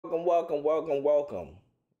Welcome.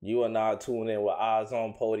 You are now tuning in with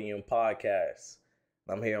Eyesonpodium podcast.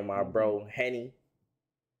 I'm here with my bro Henny.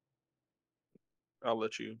 I'll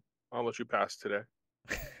let you pass today.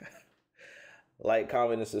 Like,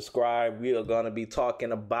 comment, and subscribe. We are gonna be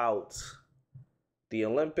talking about the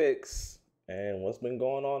Olympics and what's been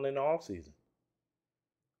going on in the off season.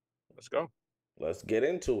 Let's go. Let's get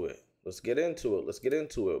into it.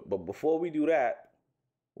 But before we do that,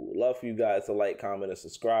 we would love for you guys to like, comment, and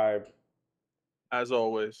subscribe. As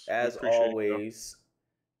always. And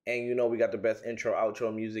we got the best intro,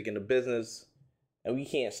 outro music in the business. And we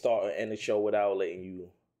can't start or end the show without letting you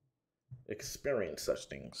experience such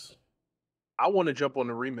things. I want to jump on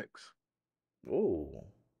the remix. Ooh.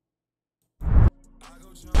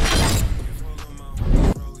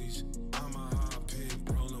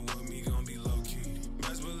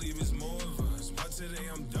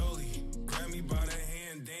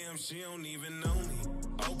 She don't even know me.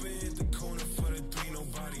 Open hit the corner for the three,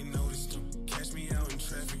 nobody noticed them. Catch me out in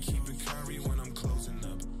traffic, keep it curry when I'm closing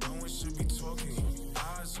up. No one should be talking.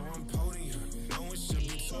 Eyes on podium. No one should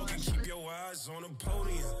be talking. Keep your eyes on the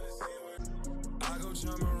podium. I go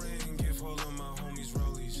try my ring and give all of my homies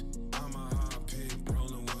rollies. I'm a hot pig,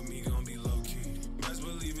 rolling with me, gon' be low key. Best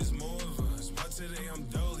believe it's more of us, but today I'm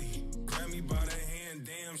dolly. Grab me by the hand,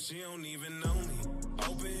 damn, she don't even know me.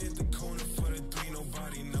 Open hit the corner for the three,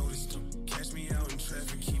 nobody noticed them. Catch me out in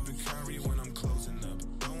traffic, keep it curry when I'm closing up.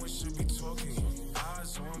 No one should be talking.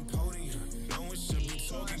 Eyes on podium. No one should be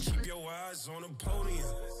talking. Keep your eyes on the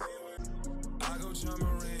podium. I go try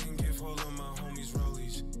my ring and give all of my homies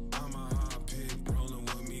rollies. I'm a hot pig, rolling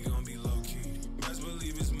with me, gon' be low key. Best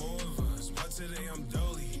believe it's more of us, but today I'm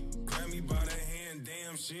dolly. Grab me by the hand,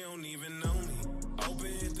 damn, she don't even know me. Open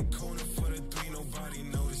hit the corner for the three, nobody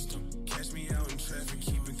noticed them. Catch me out in traffic,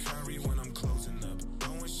 keep it curry when I'm closing up.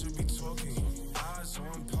 No one should be talking. Eyes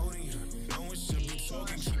on podium. No one should be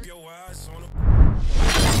talking. Keep your eyes on the.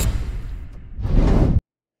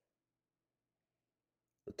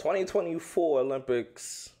 The 2024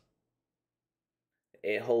 Olympics,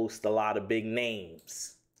 it hosts a lot of big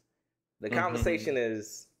names. The conversation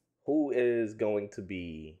is who is going to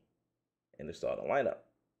be in the starting lineup.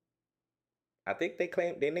 I think they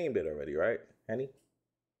named it already, right, Henny?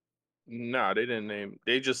 Nah, they didn't name.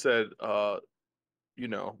 They just said,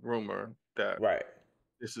 rumor that Right.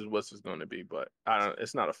 this is what it's going to be, but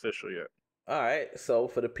it's not official yet. All right. So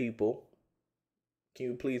for the people, can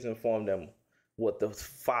you please inform them what the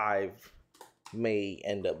 5 may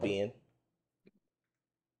end up being?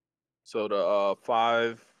 So the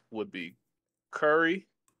 5 would be Curry,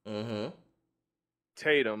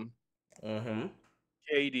 Tatum,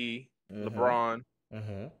 KD, LeBron,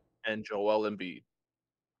 and Joel Embiid.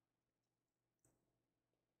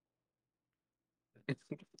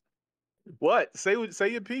 What? Say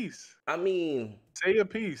your piece. I mean, say your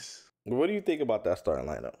piece. What do you think about that starting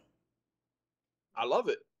lineup? I love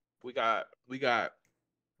it. We got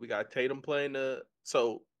Tatum playing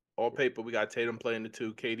so on paper we got Tatum playing the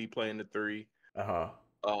 2, KD playing the 3,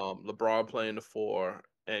 LeBron playing the 4,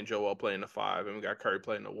 and Joel playing the 5, and we got Curry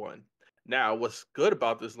playing the 1. Now, what's good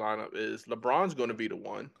about this lineup is LeBron's going to be the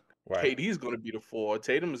 1, right. KD's going to be the 4,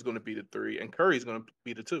 Tatum is going to be the 3, and Curry's going to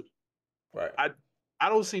be the 2. Right. I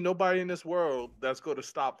don't see nobody in this world that's going to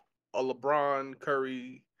stop a LeBron,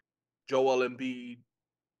 Curry, Joel Embiid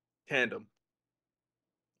tandem.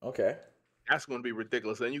 Okay. That's going to be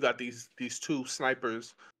ridiculous. And you got these 2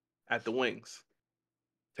 snipers at the wings,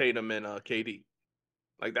 Tatum and KD.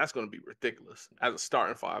 Like, that's going to be ridiculous. As a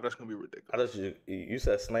starting 5, that's going to be ridiculous. I thought you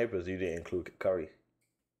said snipers. You didn't include Curry.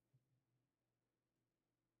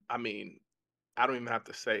 I mean, I don't even have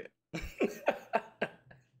to say it.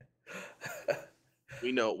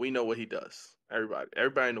 We know what he does.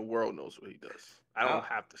 Everybody in the world knows what he does. I don't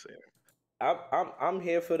have to say it. I'm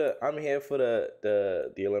here for the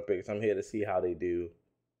Olympics. I'm here to see how they do.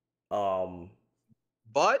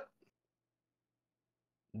 But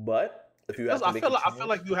if you have to I feel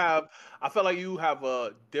like you have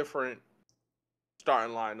a different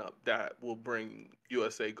starting lineup that will bring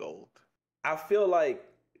USA gold. I feel like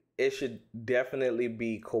it should definitely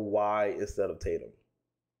be Kawhi instead of Tatum.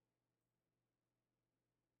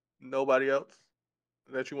 Nobody else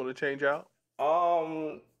that you want to change out?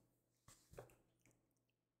 I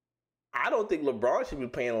don't think LeBron should be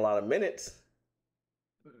playing a lot of minutes.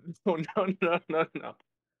 No.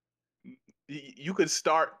 You could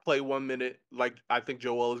play 1 minute, like I think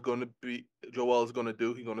Joel is going to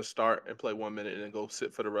do. He's going to start and play 1 minute and then go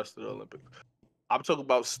sit for the rest of the Olympics. I'm talking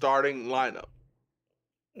about starting lineup.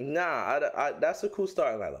 Nah, that's a cool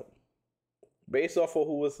starting lineup. Based off of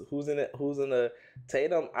who's in the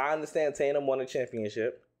Tatum, I understand Tatum won a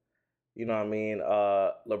championship. You know what I mean?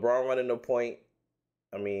 LeBron running the point.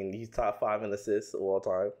 I mean, he's top 5 in assists of all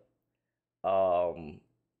time.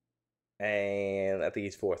 And I think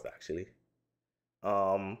he's 4th actually. Yeah,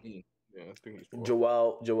 I think he's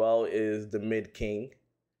 4th. Joel is the mid king,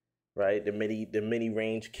 right? The mini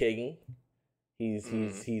range king.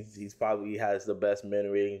 He's probably has the best mid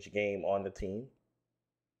range game on the team.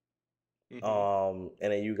 And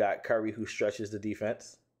then you got Curry, who stretches the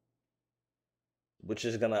defense, which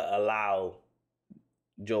is gonna allow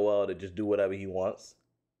Joel to just do whatever he wants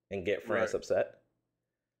and get France upset.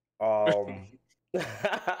 And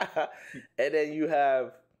then you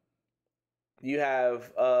have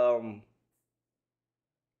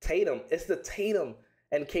Tatum. It's the Tatum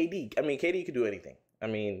and KD. I mean, KD could do anything. I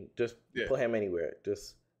mean, just put him anywhere.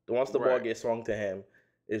 Just once the ball gets swung to him,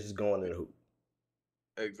 it's just going in the hoop.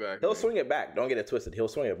 Exactly. He'll swing it back. Don't get it twisted. He'll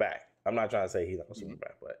swing it back. I'm not trying to say he's not going to swing it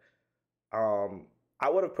back, but I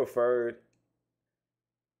would have preferred.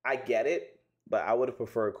 I get it, but I would have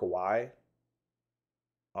preferred Kawhi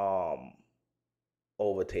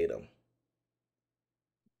over Tatum.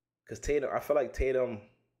 Because Tatum, I feel like Tatum,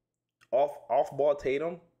 off ball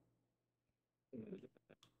Tatum.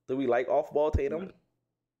 Do we like off ball Tatum?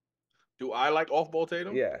 Do I like off ball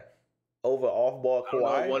Tatum? Yeah. Over off ball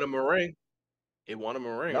Kawhi. It won him a ring. It won him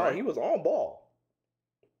a ring. No, right? He was on ball.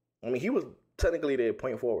 I mean, he was technically the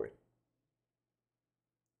point forward.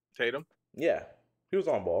 Tatum? Yeah. He was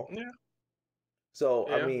on ball. Yeah. So,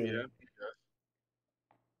 I mean,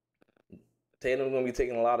 Tatum's going to be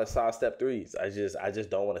taking a lot of sidestep threes. I just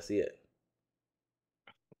don't want to see it.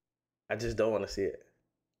 I just don't want to see it.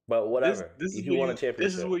 But whatever. This if you want a championship.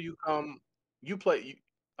 This is where you come. You play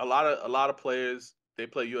a lot of players. They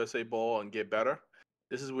play USA ball and get better.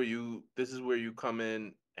 This is where you come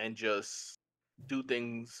in and just do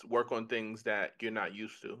things, work on things that you're not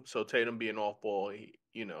used to. So Tatum being off ball, he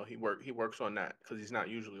works on that because he's not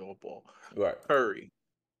usually off ball. Right. Curry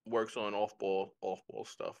works on off ball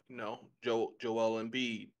stuff. Joel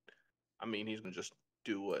Embiid. I mean, he's gonna just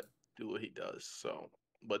do what he does. So,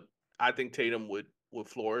 but I think Tatum would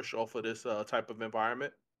flourish off of this type of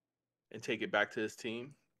environment and take it back to his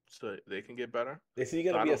team so they can get better. Is he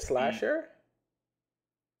gonna be a slasher?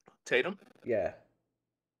 Tatum? Yeah.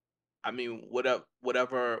 I mean,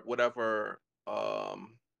 whatever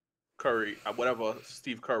Curry, whatever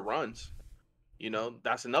Steve Kerr runs,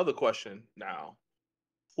 that's another question now.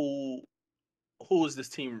 Who is this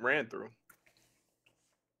team ran through?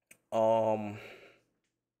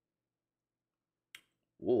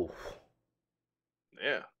 Oof.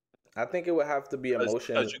 Yeah. I think it would have to be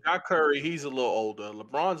emotion. Because you got Curry, he's a little older.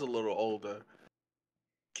 LeBron's a little older.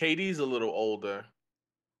 KD's a little older.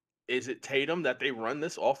 Is it Tatum that they run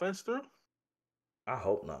this offense through? I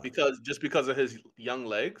hope not. Because of his young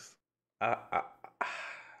legs?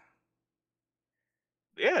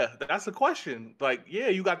 Yeah, that's the question. Like, yeah,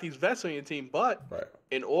 you got these vets on your team, but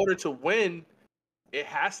in order to win, it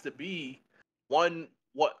has to be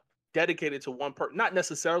dedicated to one person. Not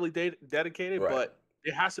necessarily dedicated, but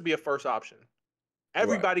it has to be a first option.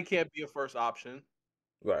 Everybody can't be a first option.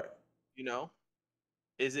 Right.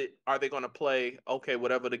 Are they going to play,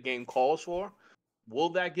 whatever the game calls for? Will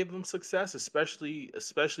that give them success? Especially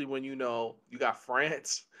when you got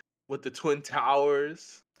France with the Twin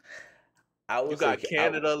Towers. You got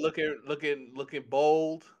Canada looking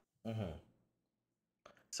bold. Mm-hmm.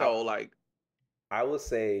 So I would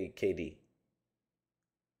say KD.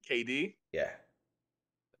 KD? Yeah.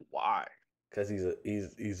 Why? Because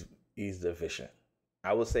he's efficient.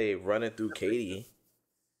 I would say running through KD.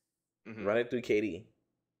 Mm-hmm. Running through KD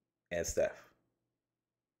and Steph.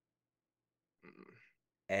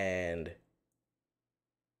 Mm-hmm. And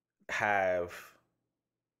have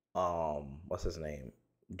what's his name?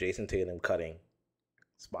 Jason Tatum cutting,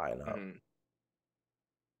 spying up,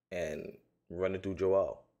 and running through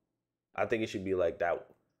Joel. I think it should be like that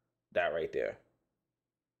right there.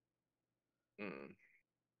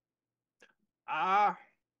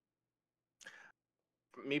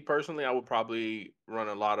 Me personally, I would probably run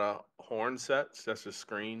a lot of horn sets. That's just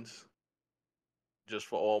screens. Just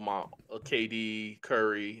for all my KD,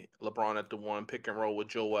 Curry, LeBron at the one, pick and roll with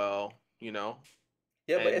Joel, Yeah,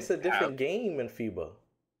 but it's a different game in FIBA.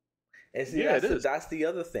 And see, that's the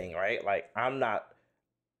other thing, right? Like, I'm not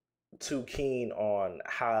too keen on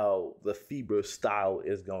how the FIBA style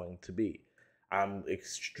is going to be. I'm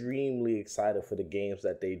extremely excited for the games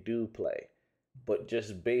that they do play. But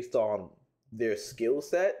just based on their skill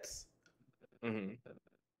sets, I mean,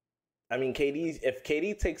 if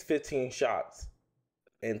KD takes 15 shots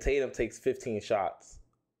and Tatum takes 15 shots,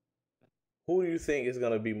 who do you think is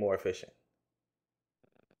going to be more efficient?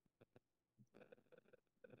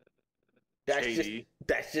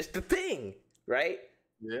 That's just the thing, right?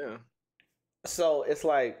 Yeah. So it's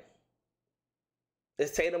like,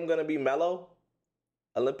 is Tatum gonna be mellow?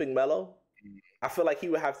 Olympic mellow? I feel like he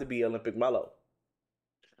would have to be Olympic mellow.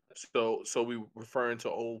 So we referring to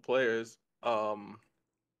old players. I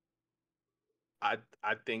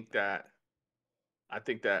think that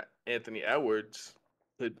Anthony Edwards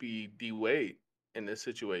could be D Wade in this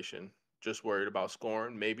situation. Just worried about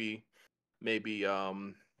scoring. Maybe maybe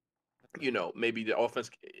maybe the offense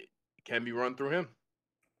can be run through him.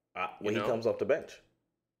 When he comes off the bench.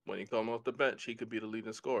 When he comes off the bench, he could be the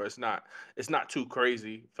leading scorer. It's not too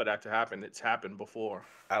crazy for that to happen. It's happened before.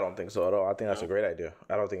 I don't think so at all. I think that's a great idea.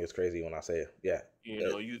 I don't think it's crazy when I say it. Yeah.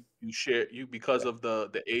 You share because of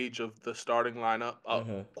the age of the starting lineup,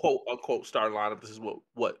 quote unquote starting lineup. This is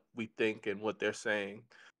what we think and what they're saying,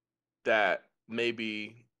 that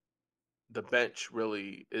maybe the bench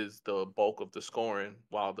really is the bulk of the scoring,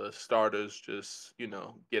 while the starters just get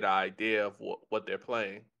an idea of what they're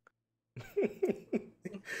playing.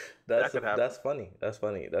 That's funny. That's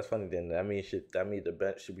funny. Then that means the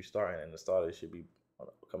bench should be starting and the starters should be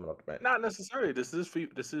coming off the bench. Not necessarily. This is for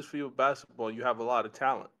you basketball. You have a lot of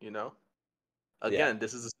talent. Again,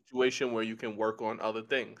 this is a situation where you can work on other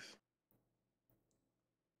things.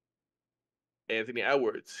 Anthony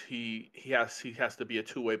Edwards, he has to be a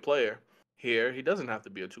two-way player. Here, he doesn't have to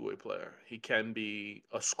be a two-way player. He can be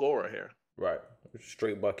a scorer here. Right.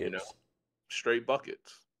 Straight buckets. Straight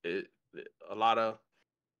buckets. A lot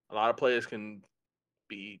of players can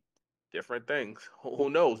be different things. Who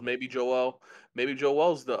knows? Maybe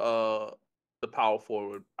Joel's the power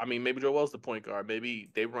forward. I mean, maybe Joel's the point guard. Maybe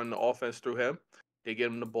they run the offense through him. They get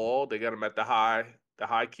him the ball. They get him at the high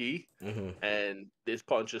key, and this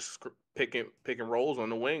punch is pick and rolls on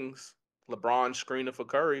the wings. LeBron screening for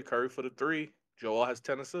Curry for the three. Joel has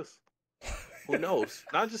 10 assists. Who knows?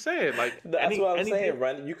 Not just saying. Like that's what I'm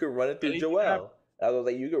saying. You could run it through Joel. I was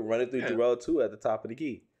like, you could run it through Joel too at the top of the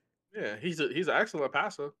key. Yeah, he's an excellent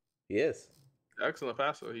passer. He is. Excellent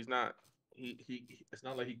passer. He's not. He. It's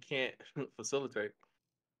not like he can't facilitate.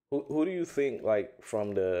 Who do you think, like,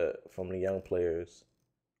 from the young players,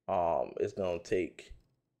 is gonna take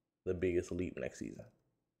the biggest leap next season?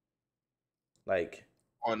 Like,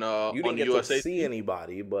 you didn't get to see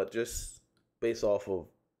anybody, but just based off of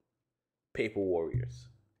paper warriors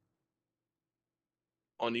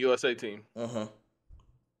on the USA team.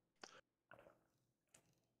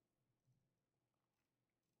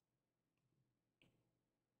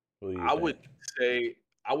 I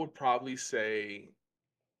would probably say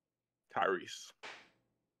Tyrese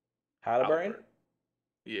Halliburton.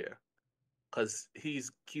 Yeah, because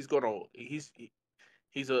he's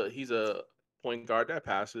a point guard that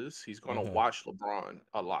passes. He's gonna watch LeBron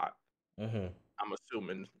a lot. I'm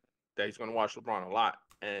assuming that he's gonna watch LeBron a lot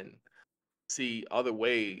and see other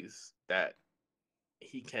ways that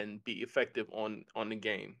he can be effective on the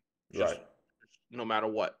game. Right. No matter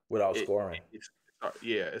what. Without scoring.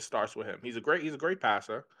 It starts with him. He's a great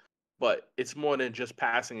passer, but it's more than just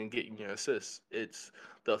passing and getting your assists. It's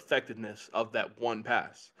the effectiveness of that one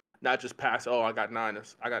pass. Not just pass, oh, I got 9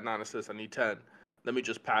 assists, I need 10. Let me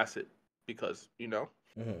just pass it because,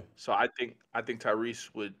 So I think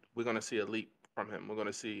Tyrese we're going to see a leap from him. We're going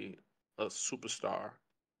to see a superstar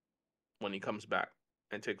when he comes back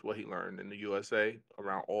and takes what he learned in the USA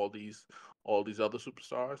around all these other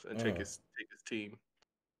superstars and take his team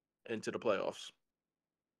into the playoffs.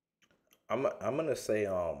 I'm gonna say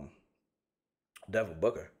Devin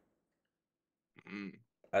Booker.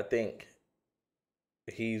 I think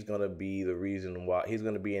he's gonna be the reason why he's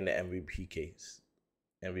gonna be in the MVP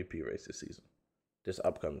race this season, this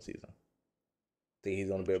upcoming season. I think he's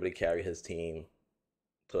gonna be able to carry his team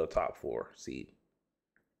to a top 4 seed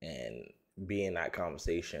and be in that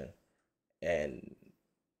conversation and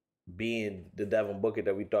being the Devin Booker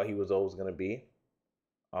that we thought he was always gonna be.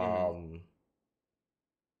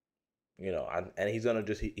 And he's gonna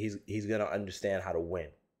he's gonna understand how to win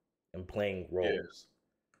and playing roles,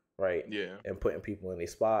 right? Yeah, and putting people in their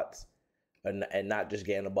spots, and not just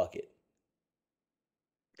getting a bucket.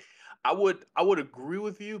 I would agree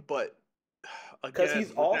with you, but because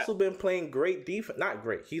he's also been playing great defense. Not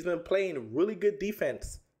great. He's been playing really good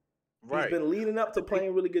defense. Right. He's been leading up to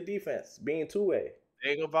playing really good defense, being two-way. The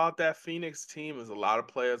thing about that Phoenix team is a lot of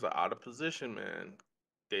players are out of position, man.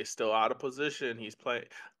 They're still out of position. He's playing.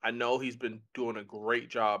 I know he's been doing a great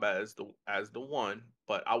job as the one,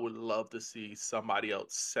 but I would love to see somebody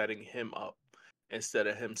else setting him up instead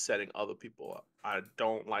of him setting other people up. I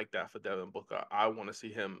don't like that for Devin Booker. I want to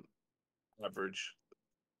see him average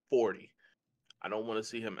 40. I don't want to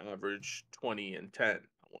see him average 20 and 10.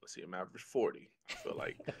 I want to see him average 40. I feel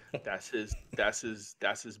like that's his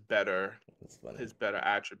better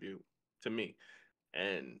attribute to me.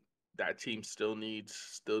 And that team still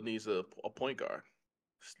needs a point guard.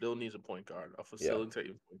 Still needs a point guard, a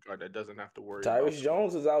facilitating point guard that doesn't have to worry about Tyrese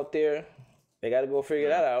Jones is out there. They got to go figure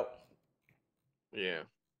that out. Yeah.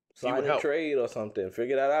 Sign and trade or something.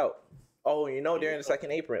 Figure that out. Oh, they're in the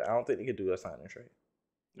second apron. I don't think they could do a sign and trade.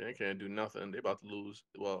 They can't do nothing. They about to lose.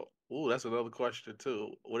 Well, that's another question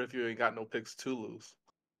too. What if you ain't got no picks to lose?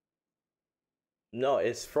 No,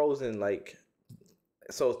 it's frozen.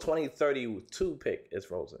 So 2032 pick is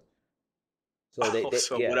frozen. So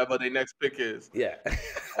whatever their next pick is. Yeah.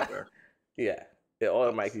 Okay. Yeah. It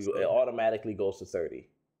automatically goes to 30.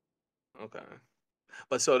 Okay.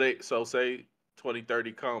 But so say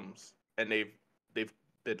 2030 comes and they've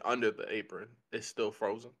been under the apron. It's still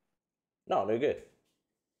frozen. No, they're good.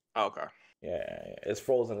 Okay. Yeah, it's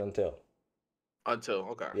frozen until.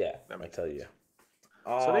 Okay. Yeah, let me tell you.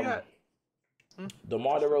 So they got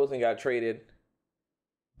DeMar DeRozan got traded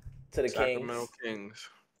to the Sacramento Kings.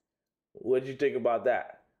 What'd you think about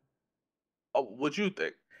that? Oh, what'd you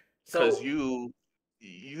think? Because you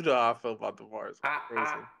know how I feel about DeMar.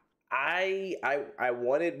 I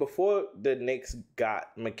wanted, before the Knicks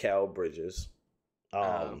got Mikal Bridges,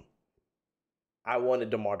 I wanted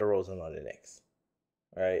DeMar DeRozan on the Knicks.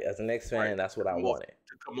 Right, as a Knicks fan, that's what I wanted.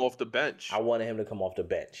 To come off the bench. I wanted him to come off the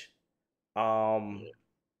bench.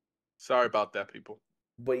 Sorry about that, people.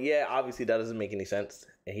 But yeah, obviously that doesn't make any sense,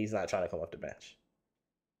 and he's not trying to come off the bench.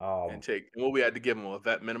 And what we had to give him, a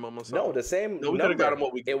vet minimum or something? No, the same. No, we could have got him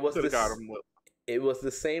what we could have got him. It was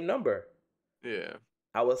the same number. Yeah.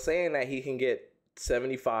 I was saying that he can get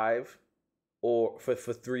 75 or for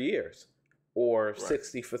 3 years, or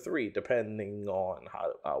 60 for 3, depending on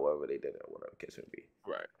however they did it, whatever the case may be.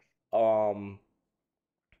 Right.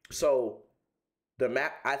 So the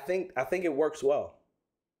map, I think it works well.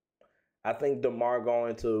 I think DeMar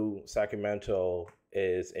going to Sacramento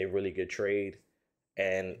is a really good trade,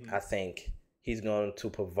 and I think he's going to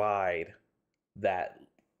provide that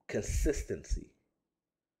consistency.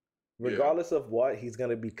 Regardless of what, he's going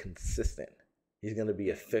to be consistent. He's going to be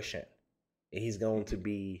efficient. And he's going to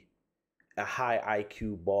be a high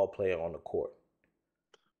IQ ball player on the court.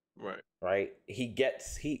 Right.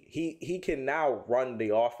 He can now run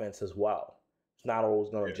the offense as well. It's not always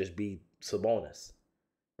going to just be Sabonis.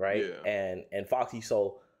 Right. Yeah. And Foxy,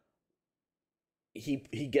 so he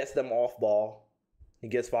gets them off ball. He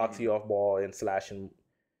gets Foxy off ball and slashing.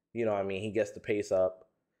 You know what I mean? He gets the pace up.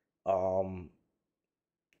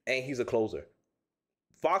 And he's a closer.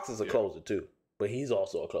 Fox is a closer too, but he's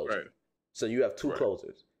also a closer. Right. So you have two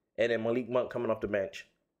closers. And then Malik Monk coming off the bench.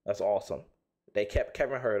 That's awesome. They kept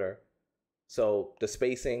Kevin Huerter. So the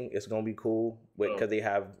spacing is going to be cool because they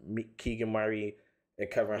have Keegan Murray and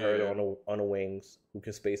Kevin Huerter on the wings who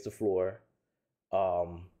can space the floor.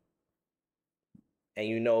 And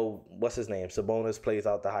what's his name? Sabonis plays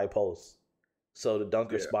out the high post. So the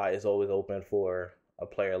dunker spot is always open for a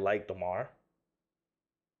player like DeMar.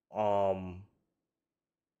 And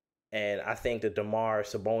I think the DeMar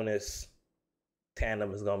Sabonis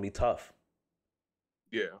tandem is gonna be tough.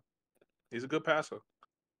 Yeah, he's a good passer.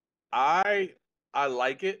 I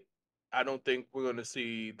like it. I don't think we're gonna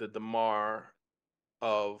see the DeMar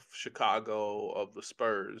of Chicago, of the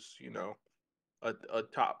Spurs. A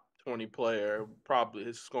top 20 player. Probably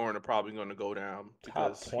his scoring are probably gonna go down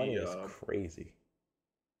because top 20 is crazy.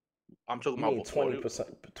 I'm talking about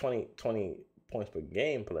 20%, 20 points per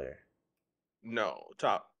game player. No,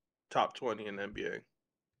 top 20 in the NBA.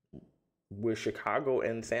 With Chicago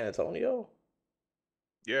and San Antonio?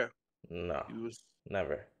 Yeah. No. He was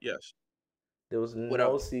never. Yes. There was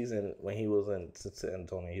no season when he was in San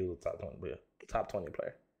Antonio. He was a top 20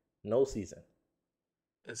 player. No season.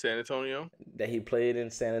 In San Antonio? That he played in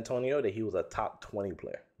San Antonio, that he was a top 20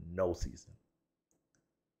 player. No season.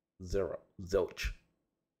 Zero. Zilch.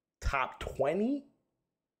 Top 20?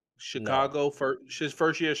 Chicago, his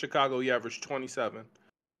first year at Chicago, he averaged 27.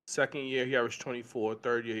 Second year, he averaged 24.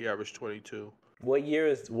 Third year, he averaged 22. What year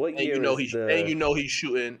is he's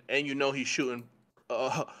shooting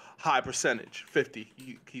a high percentage,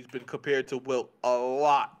 50. He's been compared to Wilt a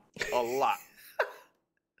lot.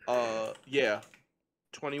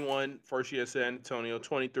 21 first year San Antonio,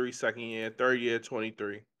 23 second year, third year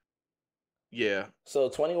 23. Yeah. So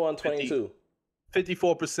 21, 22.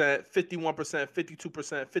 54%, 51%,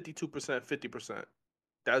 52%, 52%, 50%.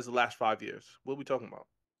 That was the last 5 years. What are we talking about?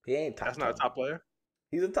 He ain't top. That's 20. not a top player.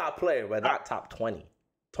 He's a top player, but not top 20.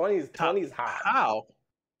 20's high. How?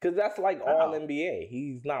 Because that's like all NBA.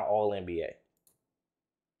 He's not all NBA.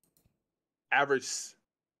 Average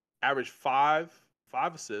 5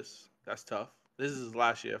 assists. That's tough. This is his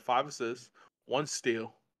last year. 5 assists, 1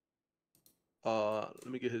 steal. Let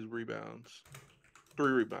me get his rebounds.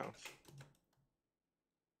 3 rebounds.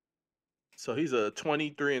 So he's a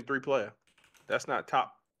 23-3 player. That's not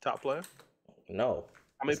top player. No.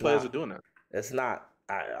 How many players are doing that? It's not.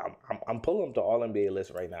 I'm pulling up the All NBA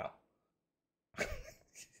list right now.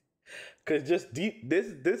 Cause just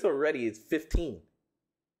this already is 15.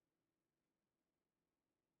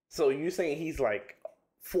 So you saying he's like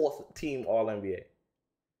 4th team All NBA?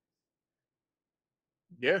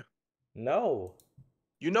 Yeah. No.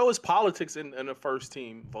 You know it's politics in the first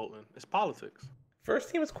team voting. It's politics.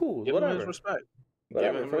 First team is cool. Give Whatever. him his respect.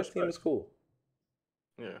 Whatever. First team is cool.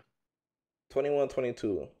 Yeah.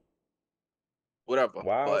 21-22. Whatever.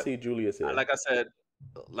 Why I don't see Julius here? Like I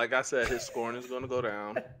said, his scoring is going to go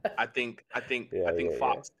down. I think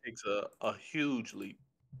Fox takes a huge leap.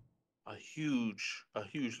 A huge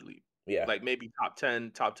leap. Yeah. Like maybe top 10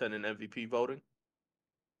 in MVP voting.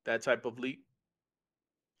 That type of leap.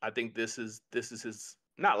 I think this is his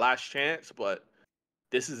not last chance, but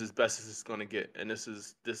this is as best as it's going to get. And this.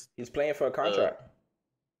 He's playing for a contract.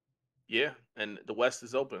 Yeah, and the West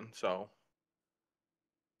is open, so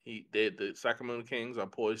the Sacramento Kings are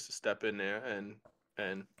poised to step in there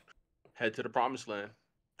and head to the promised land.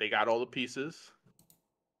 They got all the pieces.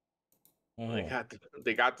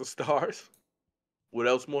 They got the stars. What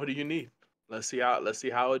else more do you need? Let's see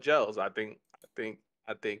how it gels. I think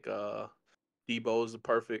Debo is the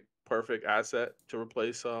perfect asset to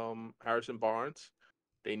replace Harrison Barnes.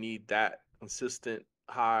 They need that consistent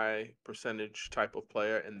high percentage type of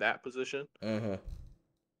player in that position.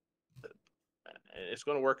 It's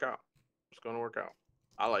gonna work out.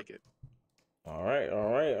 I like it. All right.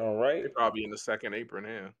 They're probably in the second apron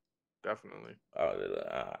here. Definitely.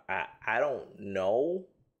 I don't know.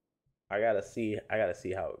 I gotta see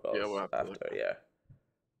how it goes. Yeah, we'll after.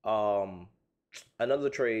 Another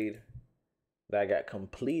trade that got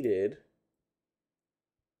completed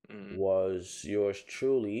was yours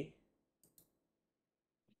truly.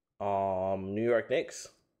 New York Knicks.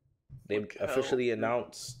 They officially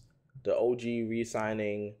announced the OG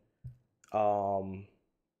re-signing.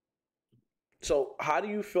 So how do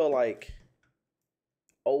you feel like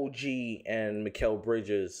OG and Mikal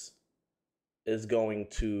Bridges is going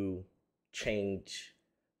to change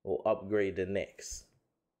or upgrade the Knicks?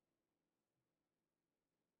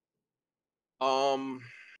 Or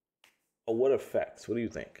what effects? What do you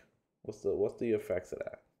think? What's the effects of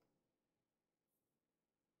that?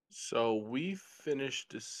 So we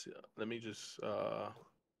finished this. Let me just. I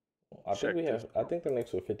think the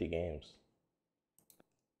Knicks were 50 games.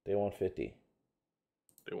 They won 50.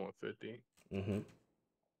 They won 50.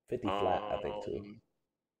 50 flat, I think too.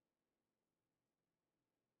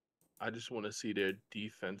 I just want to see their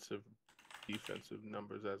defensive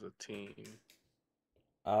numbers as a team.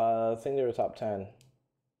 I think they were top 10.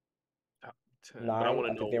 Top 10. 9.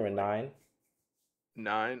 I think they were 9.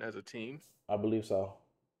 9 as a team. I believe so.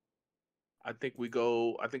 I think we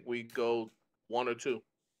go 1 or 2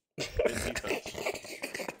 in defense.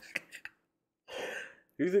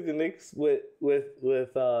 You think the Knicks with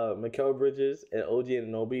Mikal Bridges and OG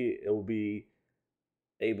Anunoby, it will be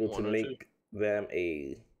able to make them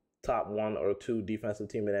a top 1 or 2 defensive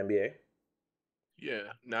team in NBA?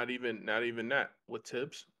 Yeah, not even that with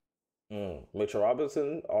Tibbs. Mitchell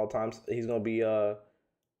Robinson, all times he's gonna be the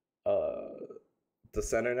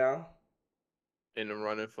center now. In the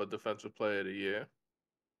running for Defensive Player of the Year.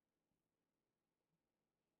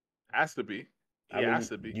 Has to be. Has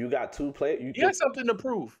to be. You got 2 players. He has something to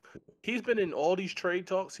prove. He's been in all these trade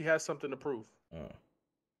talks. He has something to prove.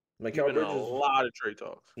 Mikal Bridges, a lot of trade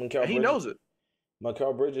talks. He knows it.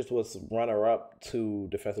 Mikal Bridges was runner-up to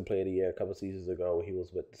Defensive Player of the Year a couple seasons ago. He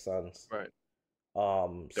was with the Suns. Right.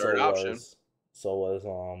 Third option. So was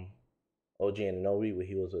OG Anunoby when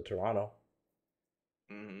he was with Toronto.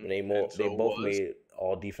 They both made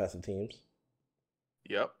all defensive teams.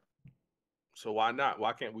 Yep. So why not?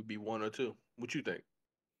 Why can't we be 1 or 2? What you think?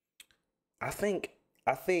 I think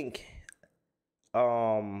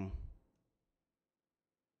I'm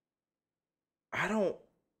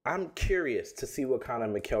curious to see what kind of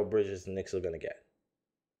Mikal Bridges the Knicks are gonna get.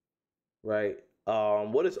 Right?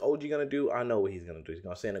 What is OG gonna do? I know what he's gonna do. He's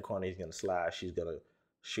gonna stay in the corner, he's gonna slash, he's gonna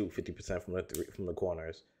shoot 50% from the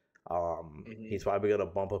corners. He's probably gonna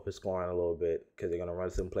bump up his scoring a little bit because they're gonna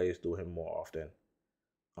run some plays through him more often.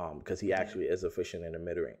 Because he actually is efficient in the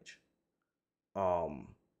mid range. But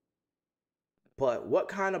what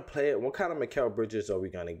kind of Mikal Bridges are we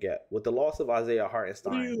gonna get with the loss of Isaiah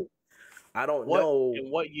Hartenstein? I don't know. In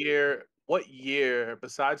what year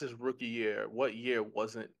besides his rookie year? What year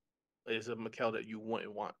is a Mikal that you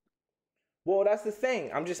wouldn't want? Well, that's the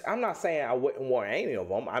thing. I'm not saying I wouldn't want any of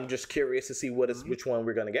them. I'm just curious to see which one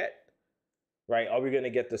we're gonna get. Right? Are we gonna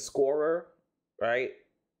get the scorer? Right?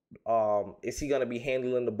 Is he gonna be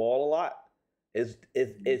handling the ball a lot? Is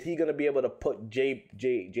he gonna be able to put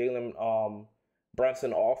Jalen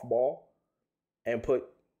Brunson off ball and put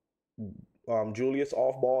Julius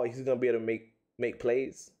off ball? Is he gonna be able to make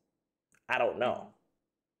plays? I don't know.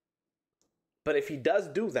 But if he does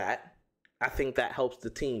do that, I think that helps the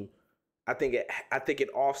team. I think it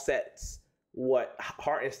offsets what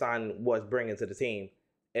Hartenstein was bringing to the team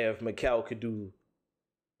if Mikal could do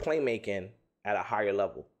playmaking at a higher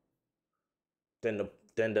level than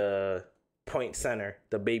the point center,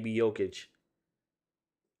 the baby Jokic,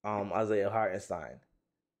 Isaiah Hartenstein.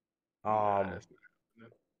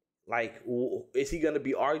 Like, is he gonna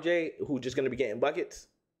be RJ who just gonna be getting buckets?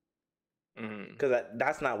 Because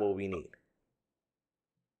that's not what we need.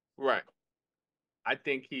 Right. I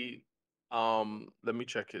think he. Let me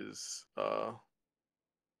check his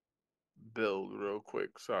build real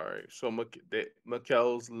quick. Sorry. So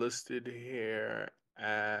Mikel's listed here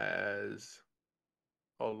as.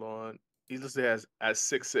 Hold on. He's listed as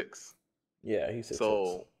 6'6". Yeah, he's 6'6".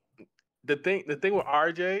 So the thing with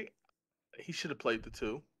RJ, he should have played the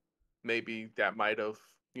 2. Maybe that might have,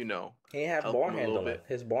 he had ball handling. Bit.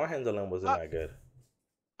 His ball handling wasn't that good.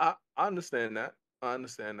 I understand that.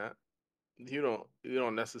 You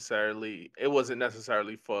don't necessarily. It wasn't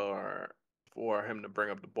necessarily for him to bring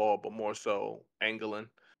up the ball, but more so angling.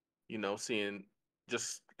 Seeing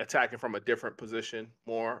just attacking from a different position,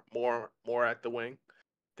 more at the wing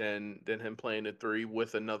than him playing the 3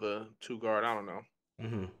 with another 2 guard. I don't know.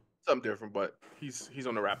 Something different, but he's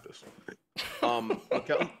on the Raptors.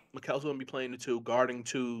 Mikel's gonna be playing the 2, guarding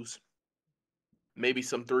 2s, maybe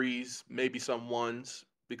some 3s, maybe some 1s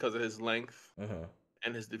because of his length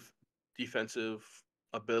and his defensive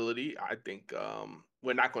ability. I think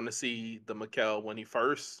we're not going to see the Mikel when he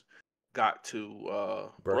first got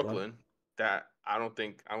to Brooklyn. That I don't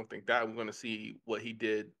think that we're going to see what he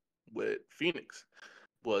did with Phoenix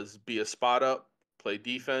was be a spot up, play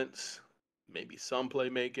defense, maybe some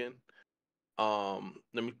playmaking.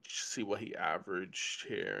 Let me see what he averaged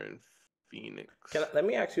here in Phoenix. Let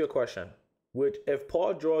me ask you a question. If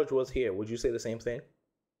Paul George was here, would you say the same thing?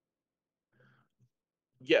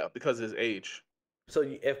 Yeah, because of his age. So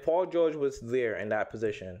if Paul George was there in that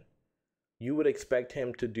position, you would expect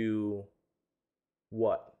him to do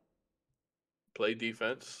what? Play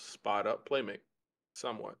defense, spot up, playmate,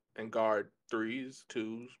 somewhat, and guard 3s,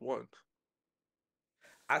 2s, 1s.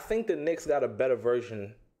 I think the Knicks got a better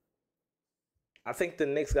version. I think the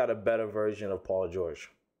Knicks got a better version of Paul George.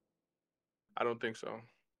 I don't think so.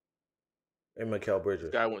 And Mikal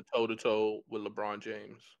Bridges. This guy went toe-to-toe with LeBron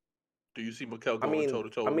James. Do you see Mikal going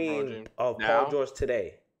toe-to-toe with LeBron James? Paul George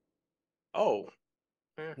today. Oh.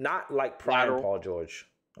 Not like prime Paul George.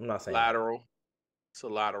 I'm not saying lateral. That. It's a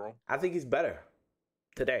lateral. I think he's better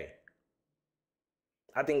today.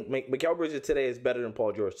 I think Mikal Bridges today is better than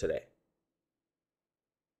Paul George today.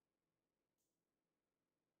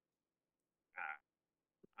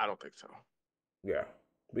 I don't think so. Yeah.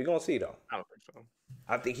 We're going to see, though. I don't think so.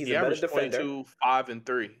 I think he's a better defender. 22, 5, and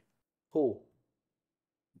 3. Who?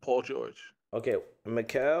 Paul George. Okay.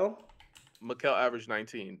 Mikal averaged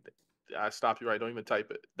 19. I stopped you right. Don't even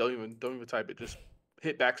type it. Don't even type it. Just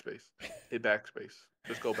hit backspace. Hit backspace.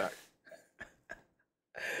 Just go back.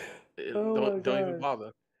 Don't even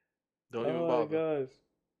bother. Don't even bother. Oh my gosh.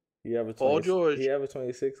 He averaged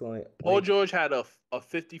 26 on it. Paul George had a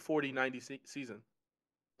 50, 40, 90 season.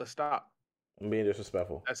 Let's stop. I'm being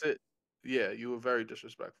disrespectful. That's it. Yeah, you were very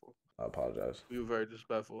disrespectful. I apologize. You were very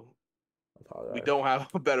disrespectful. I apologize. We don't have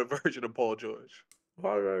a better version of Paul George. I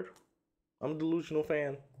apologize. I'm a delusional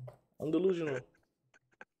fan. I'm delusional.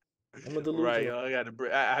 I'm a delusional. Right,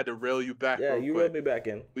 I had to rail you back. Yeah, you reeled me back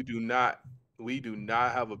in. We do not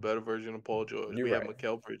have a better version of Paul George. We have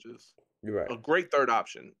Mikal Bridges. You're right. A great third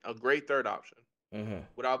option. Mm-hmm.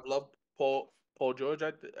 Would I have loved Paul George?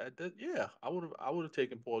 I would have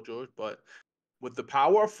taken Paul George, but with the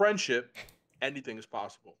power of friendship, anything is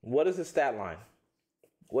possible. What is his stat line?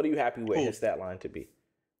 What are you happy with his stat line to be?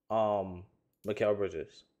 Mikal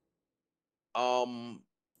Bridges.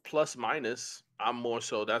 Plus minus. I'm more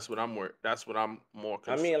so. That's what I'm more.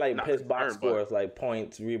 I mean, like his box scores, like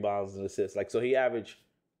points, rebounds, and assists. Like, so he averaged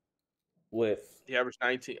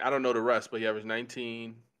 19. I don't know the rest, but he averaged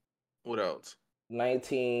 19. What else?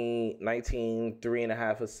 19,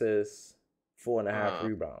 3.5 assists, 4.5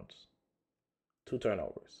 rebounds, 2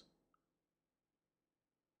 turnovers.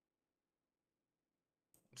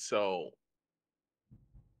 So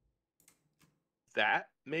that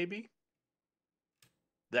maybe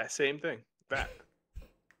that same thing. back.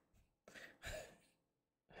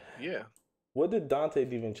 Yeah. What did Dante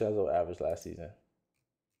DiVincenzo average last season?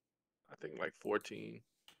 I think like 14.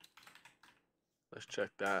 Let's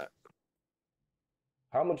check that.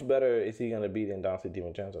 How much better is he going to be than Dante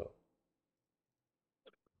DiVincenzo?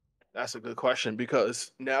 That's a good question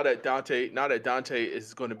because now that Dante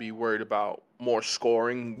is going to be worried about more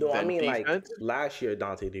scoring than defense. Like last year,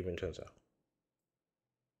 Dante DiVincenzo.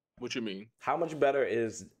 What you mean? How much better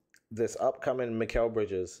is this upcoming Mikal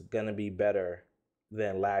Bridges going to be better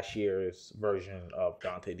than last year's version of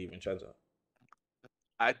Dante DiVincenzo?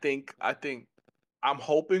 I think I'm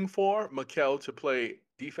hoping for Mikal to play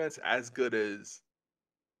defense as good as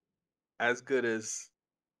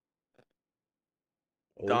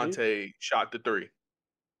Dante shot the three.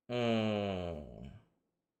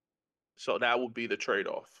 So that would be the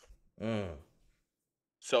trade-off.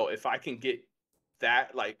 So if I can get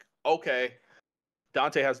that, like, okay,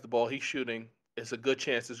 Dante has the ball, he's shooting, it's a good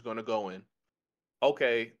chance it's going to go in.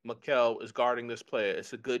 Okay, Mikal is guarding this player,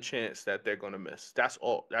 it's a good chance that they're going to miss. That's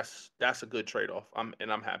all. That's a good trade-off. I'm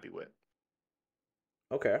happy with.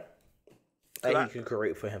 Okay. And he can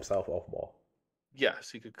create for himself off ball.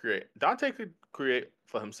 Yes, he could create. Dante could create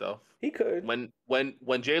for himself. He could. When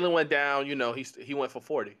Jalen went down, he went for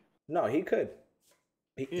 40. No, he could.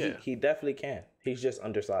 He definitely can. He's just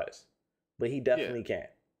undersized, but he definitely can.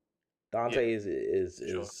 Dante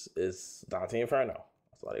is Dante Inferno.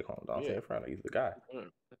 That's why they call him Dante Inferno. He's the guy.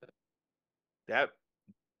 That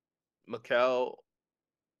Mikal,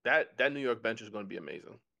 that New York bench is going to be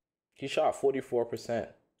amazing. He shot 44%.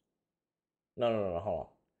 No, hold on.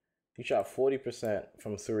 He shot 40%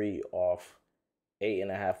 from three off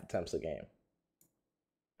 8.5 attempts a game.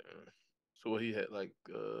 So what he hit, like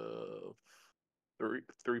 3.6?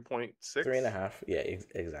 3.5. Yeah,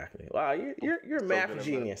 exactly. Wow, you're a math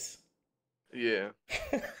genius. Yeah.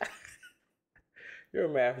 You're a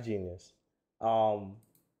math genius.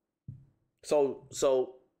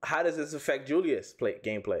 So how does this affect Julius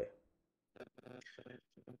gameplay?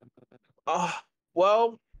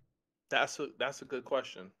 Well, that's a good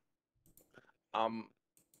question.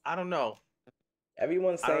 I don't know.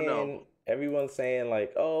 Everyone's saying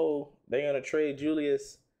like, oh, they're gonna trade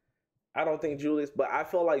Julius. I don't think Julius, but I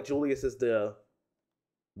feel like Julius is the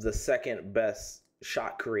second best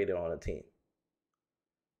shot creator on the team.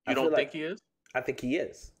 You don't think he is? I think he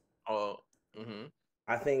is. Oh,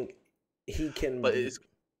 I think he can. But it's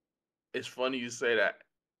funny you say that.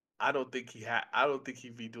 I don't think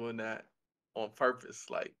he'd be doing that on purpose.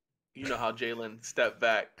 Like, you know how Jalen stepped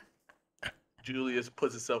back. Julius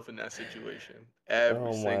puts himself in that situation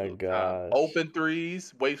every single time. Open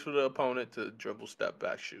threes, waits for the opponent to dribble, step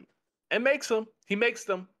back, shoot, and makes them. He makes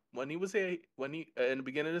them. When he was here, in the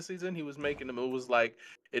beginning of the season, he was making them. It was like,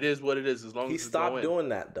 it is what it is. As long as he stopped doing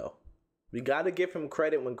that, though. We got to give him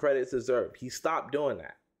credit when credit's deserved. He stopped doing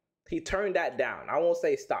that. He turned that down. I won't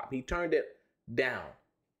say stop. He turned it down.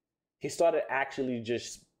 He started actually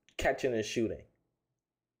just catching and shooting.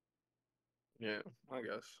 Yeah, I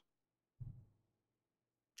guess.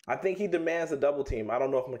 I think he demands a double team. I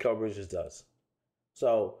don't know if Mikal Bridges does.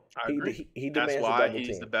 So he demands a double team. That's why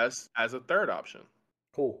he's the best as a third option.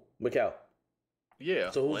 Cool, Mikal. Yeah.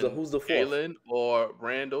 So who's the fourth? Jalen or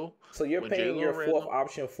Randall. So you're paying your fourth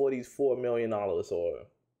option $44 million or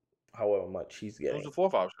however much he's getting. Who's the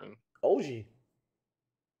fourth option? OG.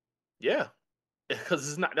 Yeah,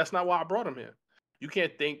 because that's not why I brought him here. You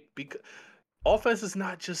can't think because offense is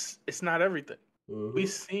it's not everything. Mm-hmm. We've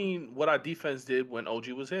seen what our defense did when OG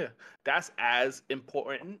was here. That's as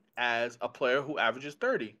important as a player who averages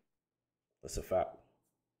 30. That's a fact.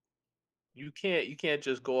 You can't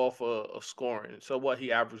just go off of scoring. So what,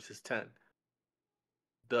 he averages 10.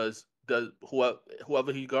 Does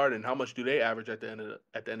whoever he guarding, how much do they average at the end of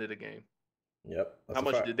the game? Yep. How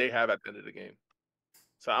much did they have at the end of the game?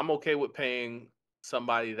 So I'm okay with paying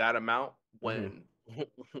somebody that amount when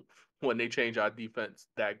when they change our defense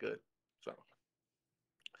that good. So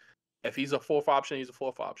if he's a fourth option, he's a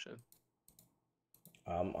fourth option.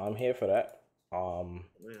 I'm here for that.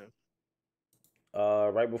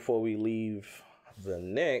 Right before we leave the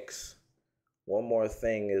Knicks, one more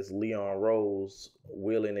thing is Leon Rose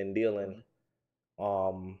wheeling and dealing.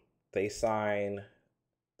 They signed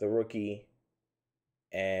the rookie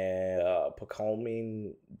and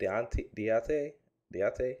Pacome Diate.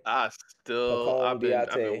 I've been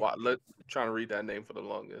trying to read that name for the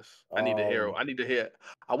longest. I need to hear.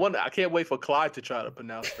 I can't wait for Clyde to try to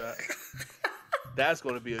pronounce that. That's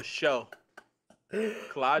going to be a show.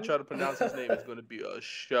 Clyde trying to pronounce his name is going to be a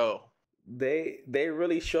show. They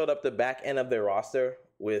really showed up the back end of their roster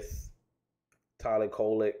with Tyler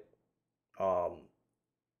Kolek.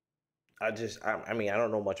 I mean, I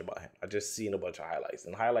don't know much about him. I just seen a bunch of highlights,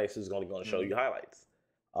 and highlights is only going to show you highlights.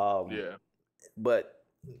 Yeah. But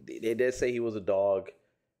they did say he was a dog.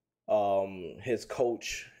 His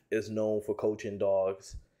coach is known for coaching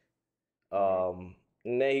dogs. And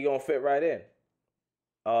then he gonna fit right in.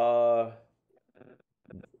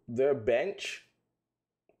 Their bench,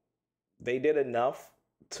 they did enough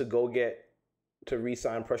to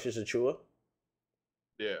re-sign Precious Achua.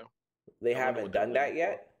 Yeah. They haven't done that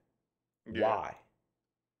yet. Yeah.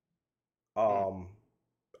 Why?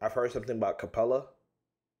 I've heard something about Capella.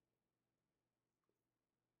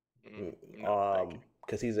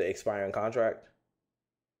 Because he's an expiring contract.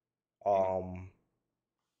 I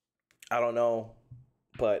don't know,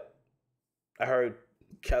 but I heard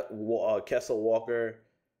Kessel Walker,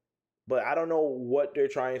 but I don't know what they're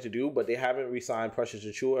trying to do. But they haven't re-signed Precious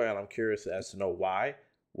Achua, and I'm curious as to know why.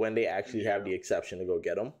 When they actually have the exception to go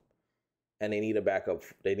get him, and they need a backup.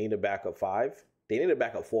 They need a backup 5. They need a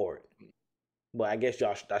backup forward. But I guess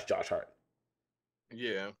that's Josh Hart.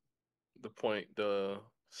 Yeah, the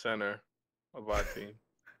center of our team.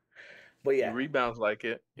 But yeah, he rebounds like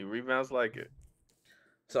it.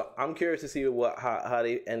 So I'm curious to see how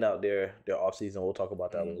they end out their offseason. We'll talk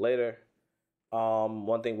about that a little later.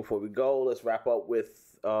 One thing before we go, let's wrap up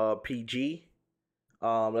with PG.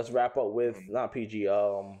 Let's wrap up with not PG.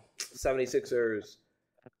 76ers.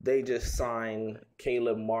 They just signed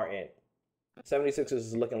Caleb Martin. 76ers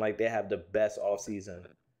is looking like they have the best offseason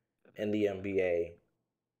in the NBA.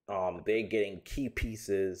 They're getting key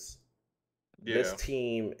pieces. Yeah. This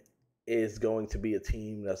team is going to be a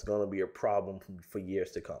team that's going to be a problem for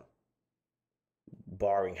years to come,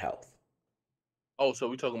 barring health. Oh, so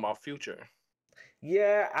we're talking about future.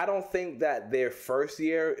 Yeah, I don't think that their first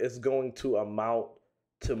year is going to amount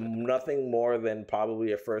to nothing more than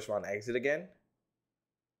probably a first-round exit again.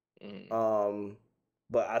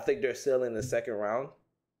 But I think they're still in the second round,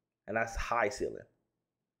 and that's high ceiling.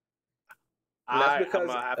 And that's because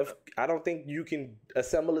I don't think you can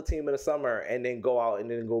assemble a team in the summer and then go out and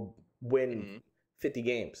then go win 50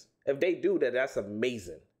 games. If they do that, that's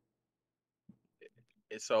amazing.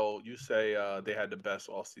 So you say they had the best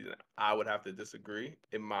all season. I would have to disagree.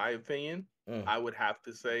 In my opinion, I would have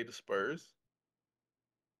to say the Spurs.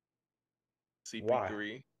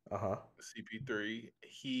 CP3. Why?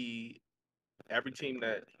 CP3. Every team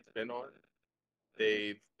that he's been on,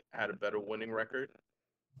 they've had a better winning record.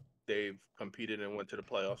 They've competed and went to the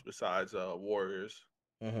playoffs besides Warriors.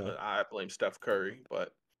 I blame Steph Curry,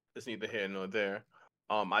 but it's neither here nor there.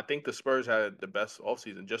 I think the Spurs had the best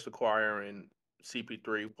offseason. Just acquiring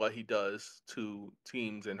CP3, what he does to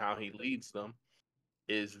teams and how he leads them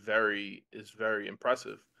is very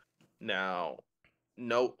impressive. Now,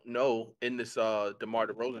 no, in this DeMar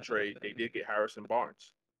DeRozan trade, they did get Harrison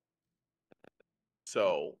Barnes.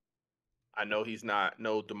 So I know he's not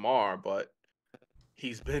no DeMar, but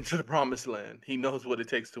he's been to the promised land. He knows what it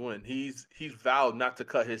takes to win. He's vowed not to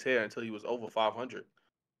cut his hair until he was over 500.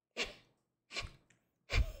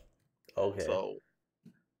 Okay. So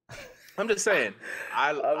I'm just saying.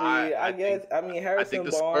 I guess Harrison I think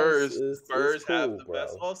the Barnes Spurs cool, have the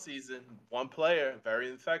best all season. One player, very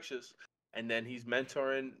infectious, and then he's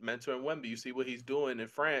mentoring Wemby. You see what he's doing in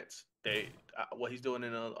France. What he's doing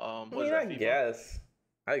in I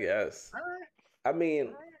guess. All right.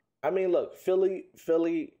 I mean, look, Philly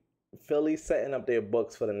setting up their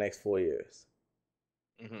books for the next 4 years.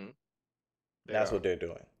 That's what they're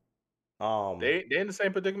doing. They're in the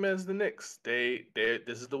same predicament as the Knicks. This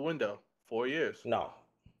is the window. 4 years. No.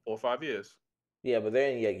 4 or 5 years. Yeah, but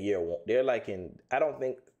they're in like year one. They're like in. I don't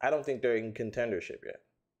think they're in contendership yet.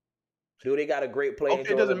 Do they got a great player?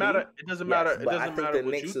 Okay, it doesn't matter. It doesn't matter. It doesn't matter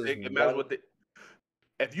what you think. It matters what they.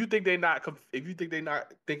 If you think they're not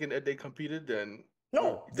thinking that they competed, then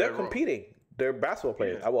no, they're competing. They're basketball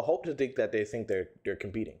players. Yeah. I will hope to think that they think they're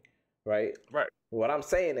competing, right? Right. What I'm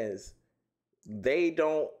saying is, they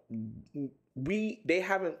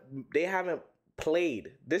haven't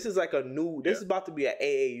played. This is like this is about to be an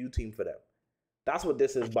AAU team for them. That's what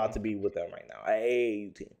this is about to be with them right now. An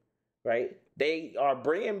AAU team, right? They are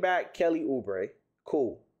bringing back Kelly Oubre.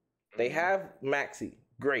 Cool. They have Maxey.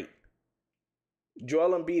 Great.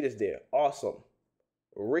 Joel Embiid is there. Awesome.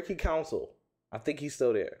 Ricky Council. I think he's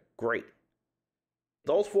still there. Great.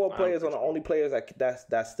 Those 4 players are the only players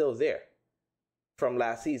that's still there from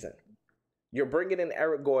last season. You're bringing in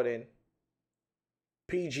Eric Gordon,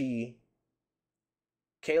 PG,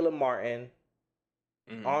 Caleb Martin,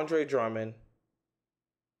 Andre Drummond.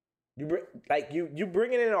 You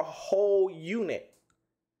bringing in a whole unit.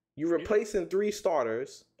 You're replacing 3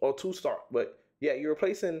 starters or 2 start, but yeah, you're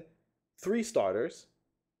replacing 3 starters.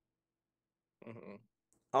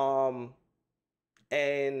 And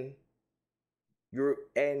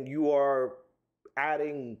you are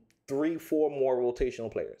adding 3-4 more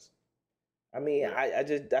rotational players. I mean, yeah. I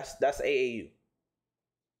just that's AAU.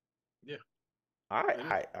 Yeah. All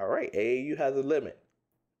right. AAU has a limit.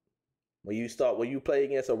 When you play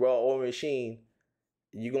against a raw old machine,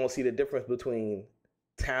 you're gonna see the difference between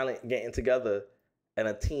talent getting together and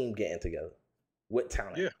a team getting together with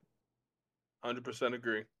talent. Yeah. 100%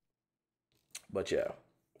 agree. But yeah.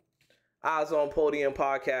 Eyesonpodium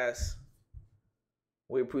podcast.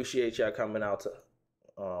 We appreciate y'all coming out to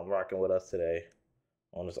rocking with us today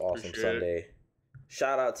on this awesome Sunday.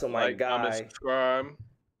 Shout out to my guy, comment, subscribe.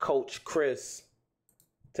 Coach Chris.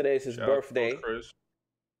 Today's his birthday. Chris.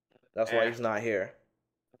 That's why he's not here.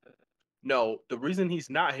 No, the reason he's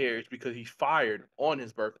not here is because he's fired on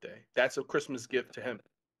his birthday. That's a Christmas gift to him.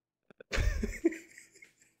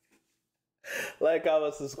 Like,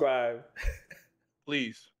 comment, subscribe.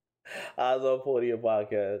 Please. Eyesonpodium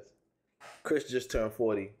podcast. Chris just turned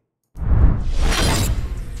 40.